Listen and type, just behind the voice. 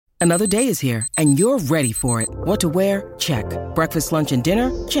Another day is here, and you're ready for it. What to wear? Check. Breakfast, lunch, and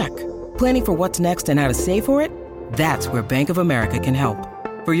dinner? Check. Planning for what's next and how to save for it? That's where Bank of America can help.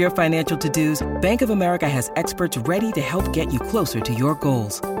 For your financial to-dos, Bank of America has experts ready to help get you closer to your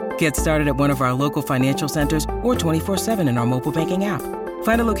goals. Get started at one of our local financial centers or 24/7 in our mobile banking app.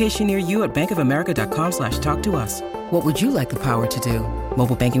 Find a location near you at bankofamerica.com/talktous. What would you like the power to do?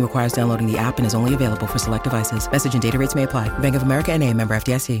 Mobile banking requires downloading the app and is only available for select devices. Message and data rates may apply. Bank of America N.A., member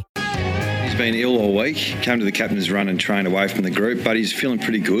FDIC. He's been ill all week, came to the captain's run and trained away from the group, but he's feeling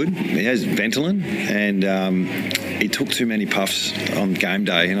pretty good. He has Ventolin, and he took too many puffs on game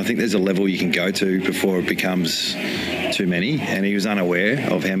day, and I think there's a level you can go to before it becomes too many, and he was unaware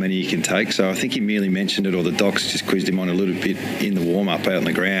of how many he can take, so I think he merely mentioned it, or the docs just quizzed him on a little bit in the warm-up out on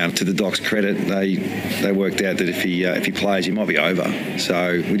the ground. To the docs' credit, they worked out that if he plays, he might be over,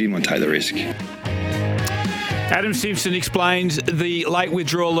 so we didn't want to take the risk. Adam Simpson explains the late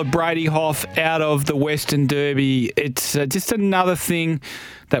withdrawal of Brady Hough out of the Western Derby. It's just another thing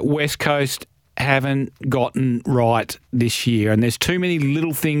that West Coast haven't gotten right this year. And there's too many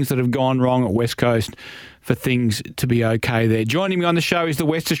little things that have gone wrong at West Coast for things to be okay there. Joining me on the show is the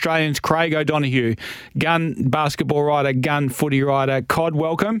West Australian's Craig O'Donoghue, gun basketball writer, gun footy writer. Cod,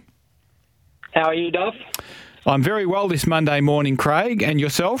 welcome. How are you, Duff? I'm very well this Monday morning, Craig. And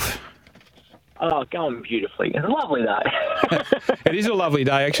yourself? Oh, going beautifully. It's a lovely day. It is a lovely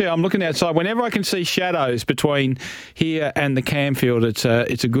day, actually. I'm looking outside. Whenever I can see shadows between here and the Campfield, it's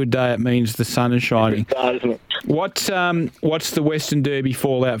a good day. It means the sun is shining. It's good, isn't it? What's the Western Derby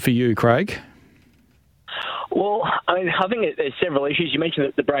fallout for you, Craig? Well, I think there's several issues. You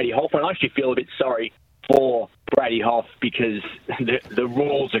mentioned the Brady Hough one. I actually feel a bit sorry for Brady Hough because the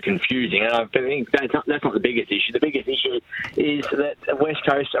rules are confusing, and I think that's not the biggest issue. The biggest issue is that West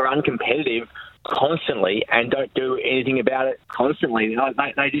Coast are uncompetitive constantly and don't do anything about it constantly.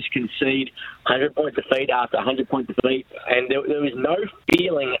 They just concede 100-point defeat after 100-point defeat, and there was no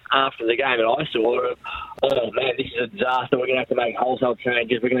feeling after the game that I saw of, oh man, this is a disaster, we're going to have to make wholesale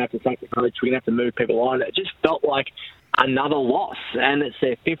changes, we're going to have to take the coach, we're going to have to move people on. It just felt like another loss, and it's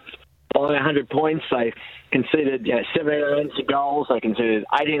their fifth by 100 points. They conceded 17 unanswered goals. They conceded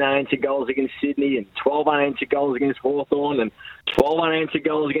 18 unanswered goals against Sydney and 12 unanswered goals against Hawthorn and 12 unanswered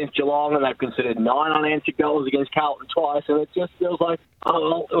goals against Geelong, and they've conceded 9 unanswered goals against Carlton twice, and it just feels like,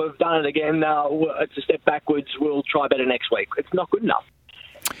 oh, well, we've done it again. It's a step backwards. We'll try better next week. It's not good enough.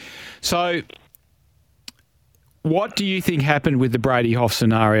 So what do you think happened with the Brady Hough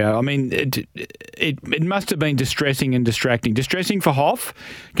scenario? I mean, it must have been distressing and distracting. Distressing for Hough,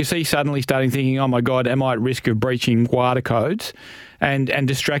 because he's suddenly starting thinking, oh my God, am I at risk of breaching WADA codes? And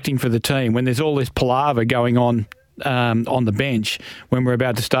distracting for the team when there's all this palaver going on the bench when we're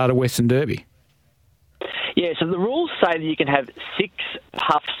about to start a Western Derby. Yeah, so the rules say that you can have 6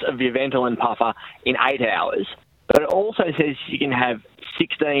 puffs of your Ventolin puffer in 8 hours, but it also says you can have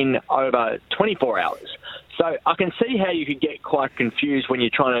 16 over 24 hours. So I can see how you could get quite confused when you're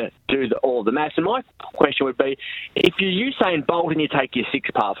trying to do all the maths. And my question would be, if you're Usain Bolt and you take your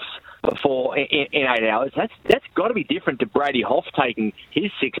 6 puffs before in 8 hours, that's got to be different to Brady Hough taking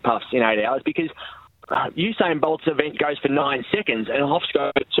his 6 puffs in 8 hours, because Usain Bolt's event goes for 9 seconds and Hough's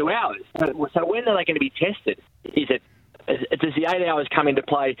goes for 2 hours. So when are they going to be tested? Does the 8 hours come into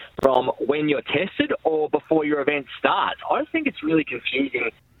play from when you're tested or before your event starts? I think it's really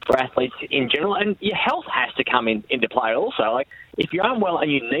confusing for athletes in general, and your health has to come into play also. Like, if you're unwell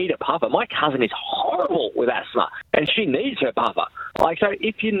and you need a puffer, my cousin is horrible with asthma, and she needs her puffer. So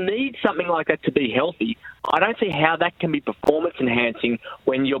if you need something like that to be healthy, I don't see how that can be performance-enhancing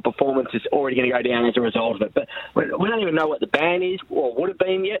when your performance is already going to go down as a result of it. But we don't even know what the ban is or would have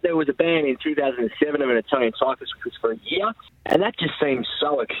been yet. There was a ban in 2007 of an Italian cyclist, which was for a year, and that just seems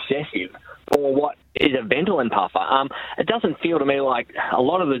so excessive for what is a Ventolin puffer. It doesn't feel to me like a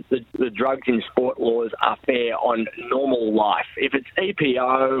lot of the drugs in sport laws are fair on normal life. If it's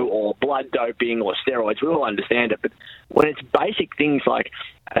EPO or blood doping or steroids, we all understand it. But when it's basic things like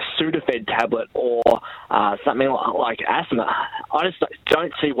a Sudafed tablet or something like asthma, I just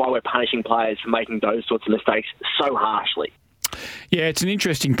don't see why we're punishing players for making those sorts of mistakes so harshly. Yeah, it's an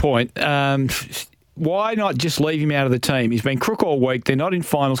interesting point. Why not just leave him out of the team? He's been crook all week. They're not in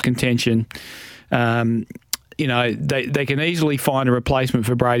finals contention. They can easily find a replacement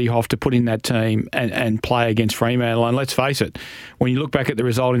for Brady Hough to put in that team and play against Fremantle. And let's face it, when you look back at the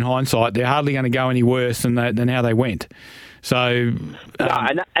result in hindsight, they're hardly going to go any worse than how they went. So,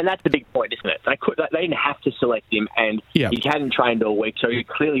 and that's the big point, isn't it? They didn't have to select him, and he hadn't trained all week, so he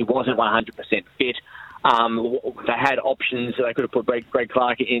clearly wasn't 100% fit. They had options. They could have put Greg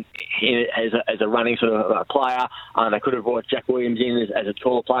Clark in as a running sort of player. They could have brought Jack Williams in as a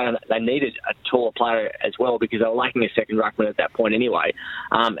taller player. They needed a taller player as well because they were lacking a second ruckman at that point anyway.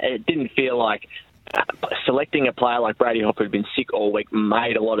 It didn't feel like selecting a player like Brady Hope, who'd been sick all week,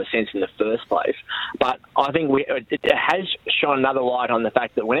 made a lot of sense in the first place. But I think it has shone another light on the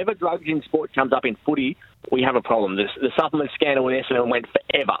fact that whenever drugs in sport comes up in footy, we have a problem. The supplement scandal in Essendon went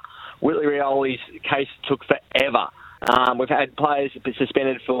forever. Whitley Rioli's case took forever. We've had players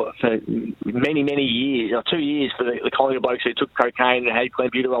suspended for many, many years, or 2 years for the Collingwood blokes who took cocaine and had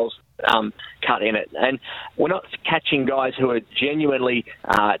clenbuterol's cut in it. And we're not catching guys who are genuinely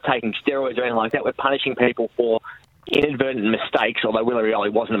taking steroids or anything like that. We're punishing people for inadvertent mistakes, although Willie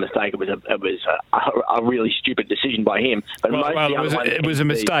Rioli wasn't a mistake. It was a really stupid decision by him. But it was a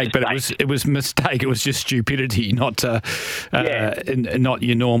mistake, but it was a mistake. It was just stupidity, not not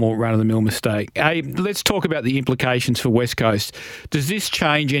your normal run-of-the-mill mistake. Hey, let's talk about the implications for West Coast. Does this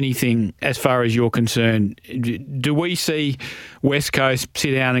change anything as far as you're concerned? Do we see West Coast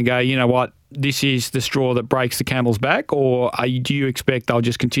sit down and go, you know what, this is the straw that breaks the camel's back, or do you expect they'll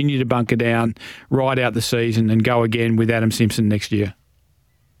just continue to bunker down, ride out the season and go again with Adam Simpson next year?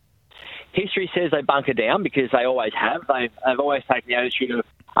 History says they bunker down because they always have. They've always taken the attitude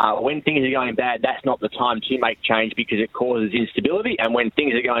of when things are going bad, that's not the time to make change because it causes instability, and when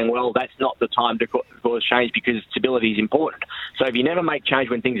things are going well, that's not the time to cause change because stability is important. So if you never make change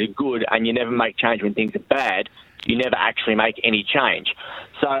when things are good and you never make change when things are bad, you never actually make any change.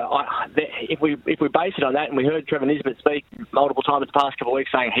 So if we base it on that, and we heard Trevor Nisbet speak multiple times the past couple of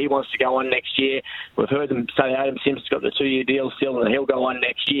weeks saying he wants to go on next year. We've heard them say that Adam Simpson's got the 2-year deal still and he'll go on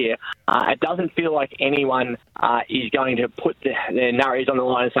next year. It doesn't feel like anyone is going to put their nariz on the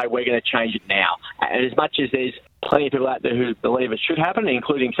line and say we're going to change it now. And as much as there's plenty of people out there who believe it should happen,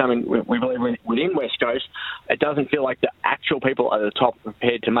 including some we believe within West Coast, it doesn't feel like the actual people at the top are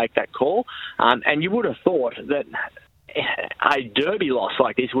prepared to make that call. And you would have thought that a derby loss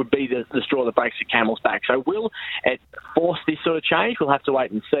like this would be the straw that breaks the camel's back. So will it force this sort of change? We'll have to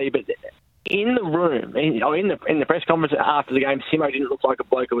wait and see. But in the room, in the press conference after the game, Simo didn't look like a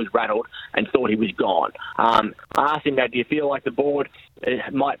bloke who was rattled and thought he was gone. I asked him, do you feel like the board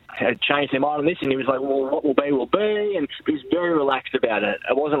might change their mind on this? And he was like, well, what will be, will be. And he was very relaxed about it.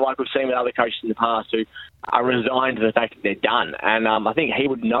 It wasn't like we've seen with other coaches in the past who are resigned to the fact that they're done. And I think he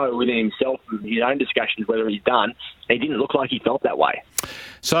would know within himself from his own discussions whether he's done. He didn't look like he felt that way.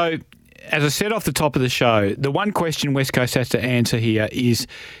 So, as I said off the top of the show, the one question West Coast has to answer here is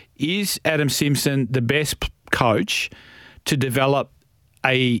Adam Simpson the best coach to develop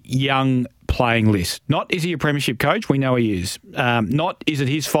a young playing list? Not is he a premiership coach? We know he is. Not is it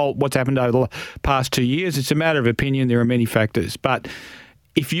his fault what's happened over the past 2 years? It's a matter of opinion. There are many factors. But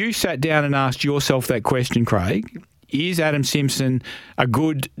if you sat down and asked yourself that question, Craig, is Adam Simpson a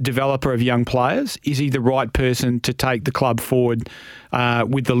good developer of young players? Is he the right person to take the club forward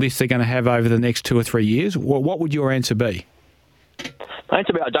with the list they're going to have over the next 2 or 3 years? What would your answer be? My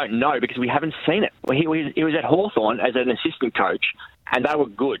answer I don't know because we haven't seen it. He was at Hawthorn as an assistant coach, and they were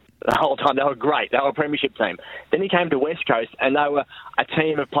good the whole time. They were great. They were a premiership team. Then he came to West Coast, and they were a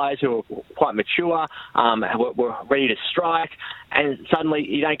team of players who were quite mature, were ready to strike, and suddenly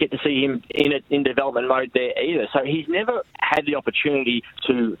you don't get to see him in development mode there either. So he's never had the opportunity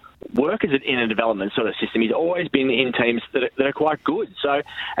to work in a development sort of system. He's always been in teams that are quite good. So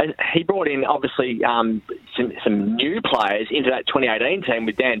he brought in, obviously, some new players into that 2018 team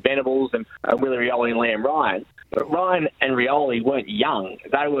with Dan Venables and Willie Rioli and Liam Ryan. But Ryan and Rioli weren't young.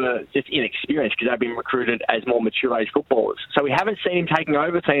 They were just inexperienced because they've been recruited as more mature age footballers. So we haven't seen him taking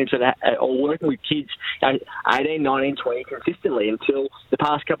over teams or working with kids 18, 19, 20 consistently until the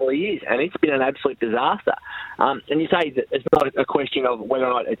past couple of years. And it's been an absolute disaster. And you say that it's not a question of whether or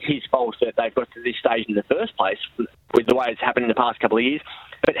not it's his fault that they've got to this stage in the first place with the way it's happened in the past couple of years.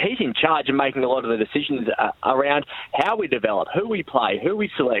 But he's in charge of making a lot of the decisions around how we develop, who we play, who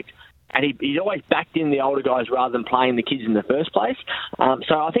we select. And he's always backed in the older guys rather than playing the kids in the first place.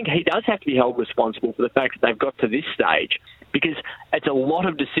 So I think he does have to be held responsible for the fact that they've got to this stage because it's a lot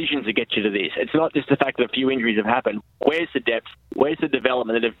of decisions that get you to this. It's not just the fact that a few injuries have happened. Where's the depth? Where's the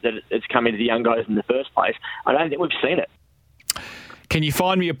development that has come into the young guys in the first place? I don't think we've seen it. Can you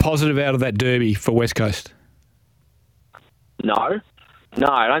find me a positive out of that derby for West Coast? No. No,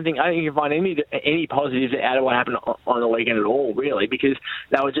 I don't think you can find any positives out of what happened on the weekend at all, really, because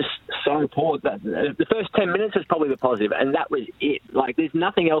they were just so poor. The first 10 minutes was probably the positive, and that was it. Like, there's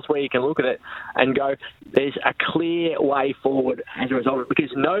nothing else where you can look at it and go, there's a clear way forward as a result of it,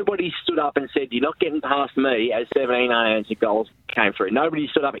 because nobody stood up and said, you're not getting past me as 17 unanswered goals came through. Nobody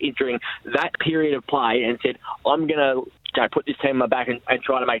stood up entering that period of play and said, I'm going to put this team on my back and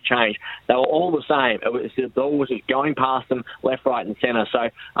try to make change. They were all the same. The ball was just going past them left, right and centre. So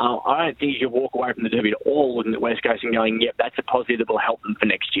I don't think you should walk away from the Derby at all looking at West Coast and going, yep, that's a positive that will help them for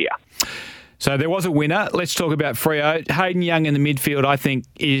next year. So there was a winner. Let's talk about Freo. Hayden Young in the midfield, I think,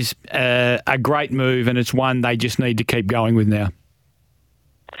 is a great move, and it's one they just need to keep going with now.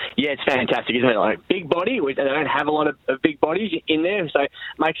 Yeah, it's fantastic, isn't it? Like, big body. They don't have a lot of big bodies in there, so it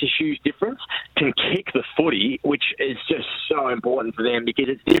makes a huge difference. Can kick the footy, which is just so important for them, because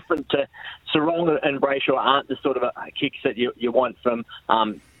it's different to Sarong and Brayshaw aren't the sort of kicks that you want from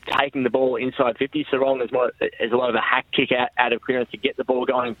taking the ball inside 50. Sarong is a lot of a hack kick out of clearance to get the ball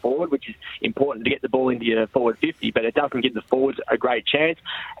going forward, which is important to get the ball into your forward 50, but it doesn't give the forwards a great chance.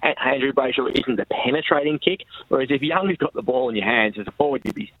 And Andrew Brayshaw isn't a penetrating kick, whereas if Young's got the ball in your hands as a forward,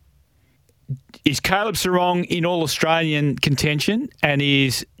 you'd be... Is Caleb Sarong in All-Australian contention, and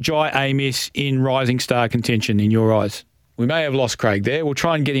is Jai Amiss in Rising Star contention in your eyes? We may have lost Craig there. We'll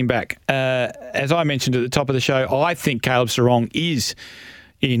try and get him back. As I mentioned at the top of the show, I think Caleb Sarong is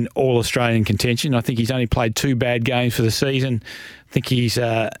in All-Australian contention. I think he's only played 2 bad games for the season. I think he's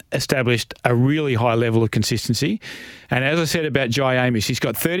established a really high level of consistency. And as I said about Jai Amiss, he's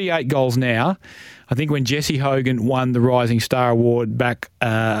got 38 goals now. I think when Jesse Hogan won the Rising Star Award back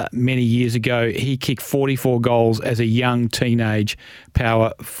many years ago, he kicked 44 goals as a young teenage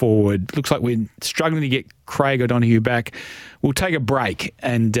power forward. Looks like we're struggling to get Craig O'Donoghue back. We'll take a break,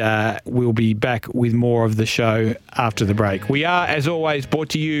 and we'll be back with more of the show after the break. We are, as always, brought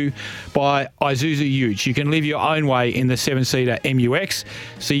to you by Isuzu Utes. You can live your own way in the 7-seater MUX.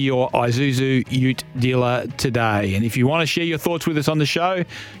 See your Isuzu Ute dealer today. And if you want to share your thoughts with us on the show,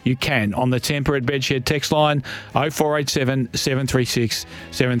 you can on the Temperate Bedshed text line 0487 736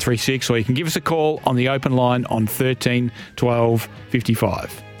 736, or you can give us a call on the open line on 13 12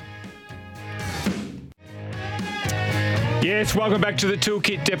 55. Yes, welcome back to the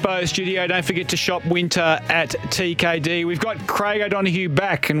Toolkit Depot studio. Don't forget to shop winter at TKD. We've got Craig O'Donoghue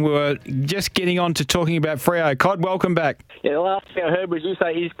back, and we're just getting on to talking about Freo. Cod, welcome back. Yeah, the last thing I heard was you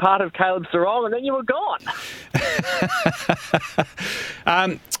say he's part of Caleb Sarong, and then you were gone.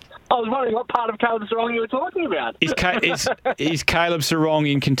 I was wondering what part of Caleb Sarong you were talking about. Is Caleb Sarong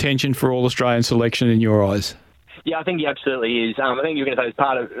in contention for All-Australian selection in your eyes? Yeah, I think he absolutely is. I think you're going to say it's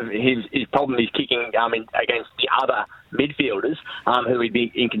part of his problem is kicking against the other midfielders who he'd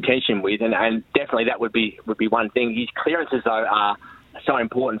be in contention with, and definitely that would be one thing. His clearances, though, are so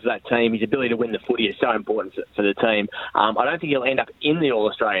important for that team. His ability to win the footy is so important for the team. I don't think he'll end up in the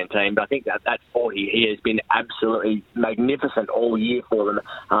All-Australian team, but I think that 40, he has been absolutely magnificent all year for them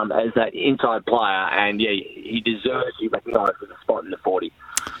as that inside player, and yeah, he deserves to be recognised with a spot in the 40.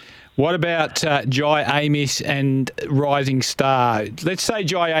 What about Jai Amiss and Rising Star? Let's say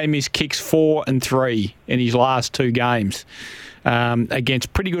Jai Amiss kicks 4 and 3 in his last 2 games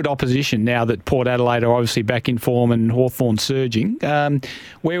against pretty good opposition now that Port Adelaide are obviously back in form and Hawthorn surging.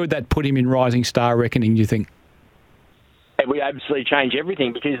 Where would that put him in Rising Star reckoning, do you think? It would absolutely change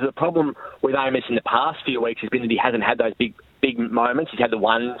everything, because the problem with Amiss in the past few weeks has been that he hasn't had those big moments. He's had the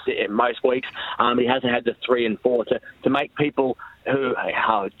ones most weeks. He hasn't had the 3 and 4 to make people who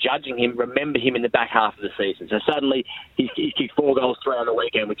are judging him remember him in the back half of the season. So suddenly he's kicked 4 goals, 3 on the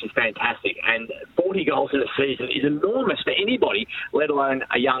weekend, which is fantastic. And 40 goals in a season is enormous for anybody, let alone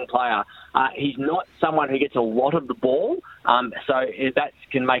a young player. He's not someone who gets a lot of the ball, so that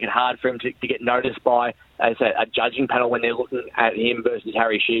can make it hard for him to get noticed by as a judging panel when they're looking at him versus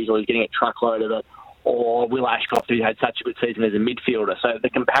Harry Shees, or he's getting a truckload of it, or Will Ashcroft, who had such a good season as a midfielder. So the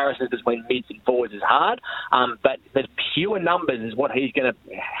comparisons between mids and forwards is hard, but the pure numbers is what he's going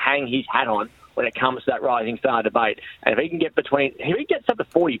to hang his hat on when it comes to that Rising Star debate. And if he can get if he gets up to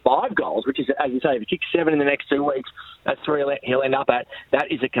 45 goals, which is, as you say, if he kicks 7 in the next 2 weeks, that's 3 he'll end up at. That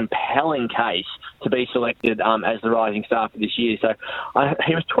is a compelling case to be selected as the Rising Star for this year. So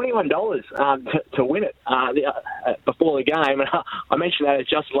he was $21 to win it before the game. And I mentioned that as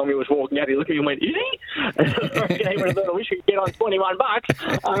Justin Longmuir was walking out. He looked at me and went, "Is he?" He would have thought, "I wish we could get on $21."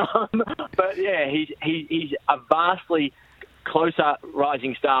 But yeah, he's a vastly closer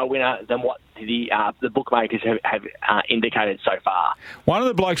Rising Star winner than what the bookmakers have indicated so far. One of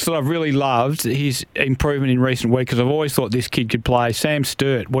the blokes that I've really loved his improvement in recent weeks, because I've always thought this kid could play, Sam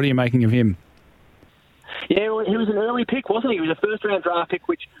Sturt. What are you making of him? Yeah, well, he was an early pick, wasn't he? He was a first-round draft pick,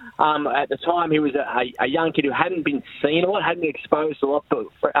 which at the time he was a young kid who hadn't been seen a lot, hadn't been exposed a lot, but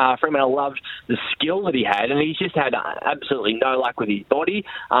Fremantle loved the skill that he had, and he's just had absolutely no luck with his body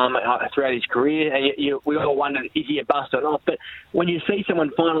throughout his career, and we all wondered, is he a bust or not? But when you see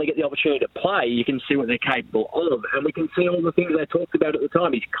someone finally get the opportunity to play, you can see what they're capable of, and we can see all the things they talked about at the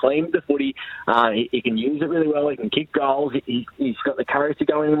time. He's clean with the footy, he can use it really well, he can kick goals, he's got the courage to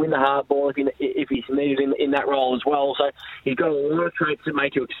go in and win the hard ball if he's needed in that role as well. So he's got a lot of traits that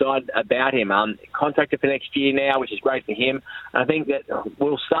make you excited about him. Contracted for next year now, which is great for him. I think that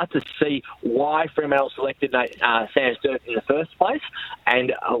we'll start to see why Fremantle selected Sam Sturt in the first place,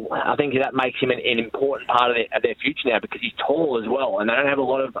 and I think that makes him an important part of their future now, because he's tall as well, and they don't have a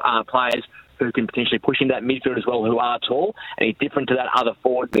lot of players who can potentially push into that midfield as well who are tall, and he's different to that other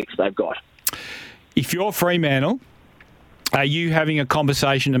forward mix they've got. If you're Fremantle, are you having a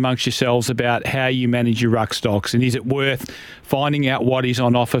conversation amongst yourselves about how you manage your ruck stocks, and is it worth finding out what is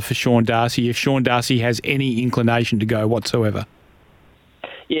on offer for Sean Darcy if Sean Darcy has any inclination to go whatsoever?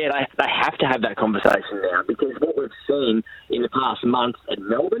 Yeah, they have to have that conversation now, because what we've seen in the past month at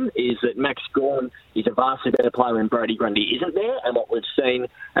Melbourne is that Max Gawn is a vastly better player when Brodie Grundy isn't there, and what we've seen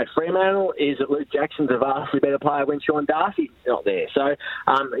at Fremantle is that Luke Jackson's a vastly better player when Sean Darcy's not there. So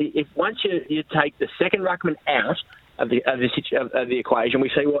if once you take the second ruckman out of the equation, we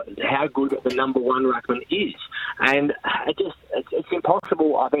see how good the number one ruckman is, and it's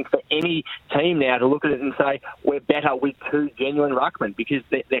impossible, I think, for any team now to look at it and say we're better with two genuine ruckmen, because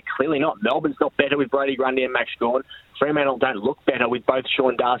they're clearly not. Melbourne's not better with Brodie Grundy and Max Gawn. Fremantle don't look better with both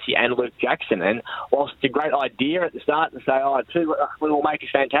Sean Darcy and Luke Jackson. And whilst it's a great idea at the start to say, two will make us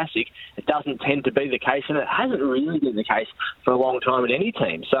fantastic, it doesn't tend to be the case, and it hasn't really been the case for a long time at any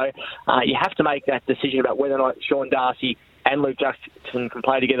team. So you have to make that decision about whether or not Sean Darcy and Luke Jackson can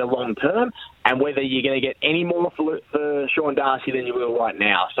play together long term, and whether you're going to get any more for Sean Darcy than you will right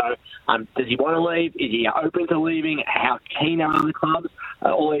now. So does he want to leave? Is he open to leaving? How keen are other clubs?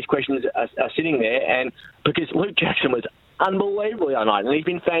 All these questions are sitting there, and because Luke Jackson was unbelievably on night, and he's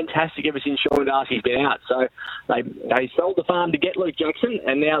been fantastic ever since Sean Darcy's been out. So they sold the farm to get Luke Jackson,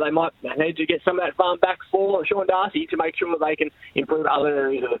 and now they might need to get some of that farm back for Sean Darcy to make sure they can improve other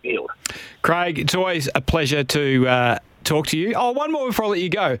areas of the field. Craig, it's always a pleasure to talk to you. Oh, one more before I let you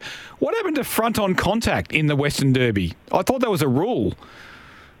go. What happened to front-on contact in the Western Derby? I thought that was a rule.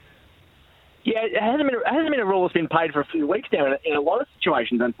 Yeah, it hasn't been a rule that's been paid for a few weeks now in a lot of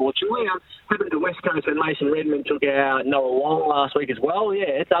situations, unfortunately. Happened to West Coast when Mason Redmond took out Noah Long last week as well.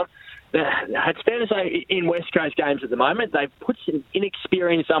 Yeah, it's fair to say in West Coast games at the moment, they've put some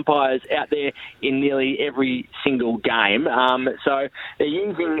inexperienced umpires out there in nearly every single game. So they're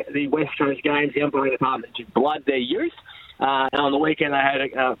using the West Coast games, the umpiring department, to blood their youth. And on the weekend, they had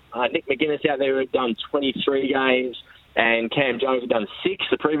Nick McGuinness out there who had done 23 games, and Cam Jones had done 6.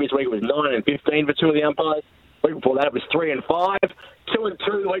 The previous week it was 9 and 15 for two of the umpires. The week before that it was 3 and 5. 2 and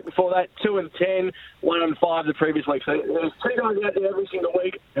 2 the week before that, 2 and 10, 1 and 5 the previous week. So there's two guys out there every single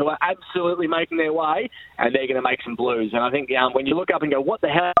week who are absolutely making their way, and they're going to make some blues. And I think when you look up and go, what the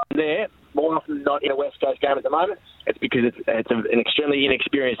hell is there? More often than not in a West Coast game at the moment, it's because it's an extremely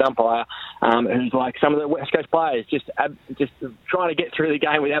inexperienced umpire who's like some of the West Coast players, just trying to get through the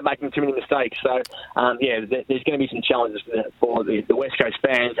game without making too many mistakes. So, there's going to be some challenges for the West Coast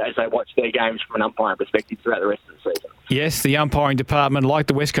fans as they watch their games from an umpiring perspective throughout the rest of the season. Yes, the umpiring department, like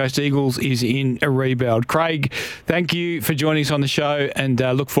the West Coast Eagles, is in a rebuild. Craig, thank you for joining us on the show, and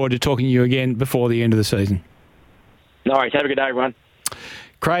look forward to talking to you again before the end of the season. No worries. Have a good day, everyone.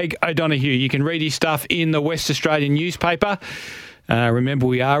 Craig O'Donoghue. You can read his stuff in the West Australian newspaper. Remember,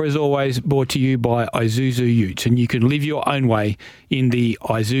 we are, as always, brought to you by Isuzu Utes, and you can live your own way in the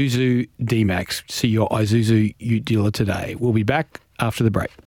Isuzu D-Max. See your Isuzu Ute dealer today. We'll be back after the break.